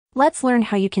Let's learn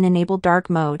how you can enable dark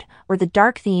mode, or the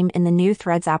dark theme in the new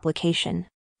Threads application.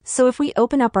 So if we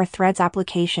open up our Threads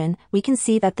application, we can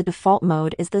see that the default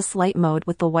mode is this light mode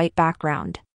with the white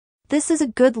background. This is a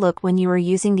good look when you are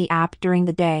using the app during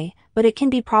the day, but it can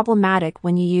be problematic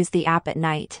when you use the app at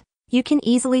night. You can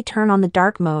easily turn on the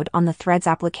dark mode on the Threads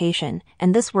application,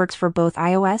 and this works for both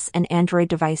iOS and Android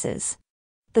devices.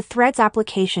 The Threads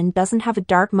application doesn't have a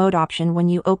dark mode option when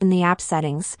you open the app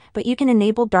settings, but you can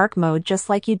enable dark mode just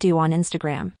like you do on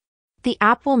Instagram. The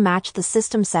app will match the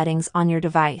system settings on your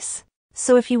device.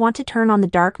 So if you want to turn on the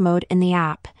dark mode in the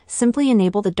app, simply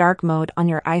enable the dark mode on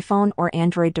your iPhone or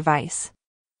Android device.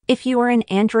 If you are an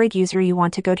Android user, you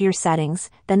want to go to your settings,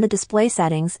 then the display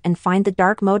settings, and find the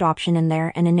dark mode option in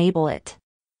there and enable it.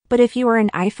 But if you are an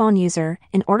iPhone user,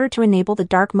 in order to enable the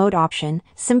dark mode option,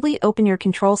 simply open your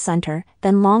control center,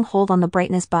 then long hold on the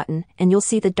brightness button, and you'll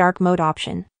see the dark mode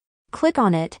option. Click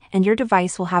on it, and your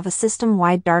device will have a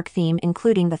system-wide dark theme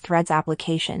including the Threads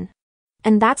application.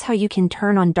 And that's how you can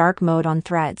turn on dark mode on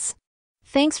Threads.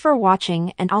 Thanks for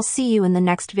watching, and I'll see you in the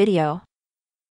next video.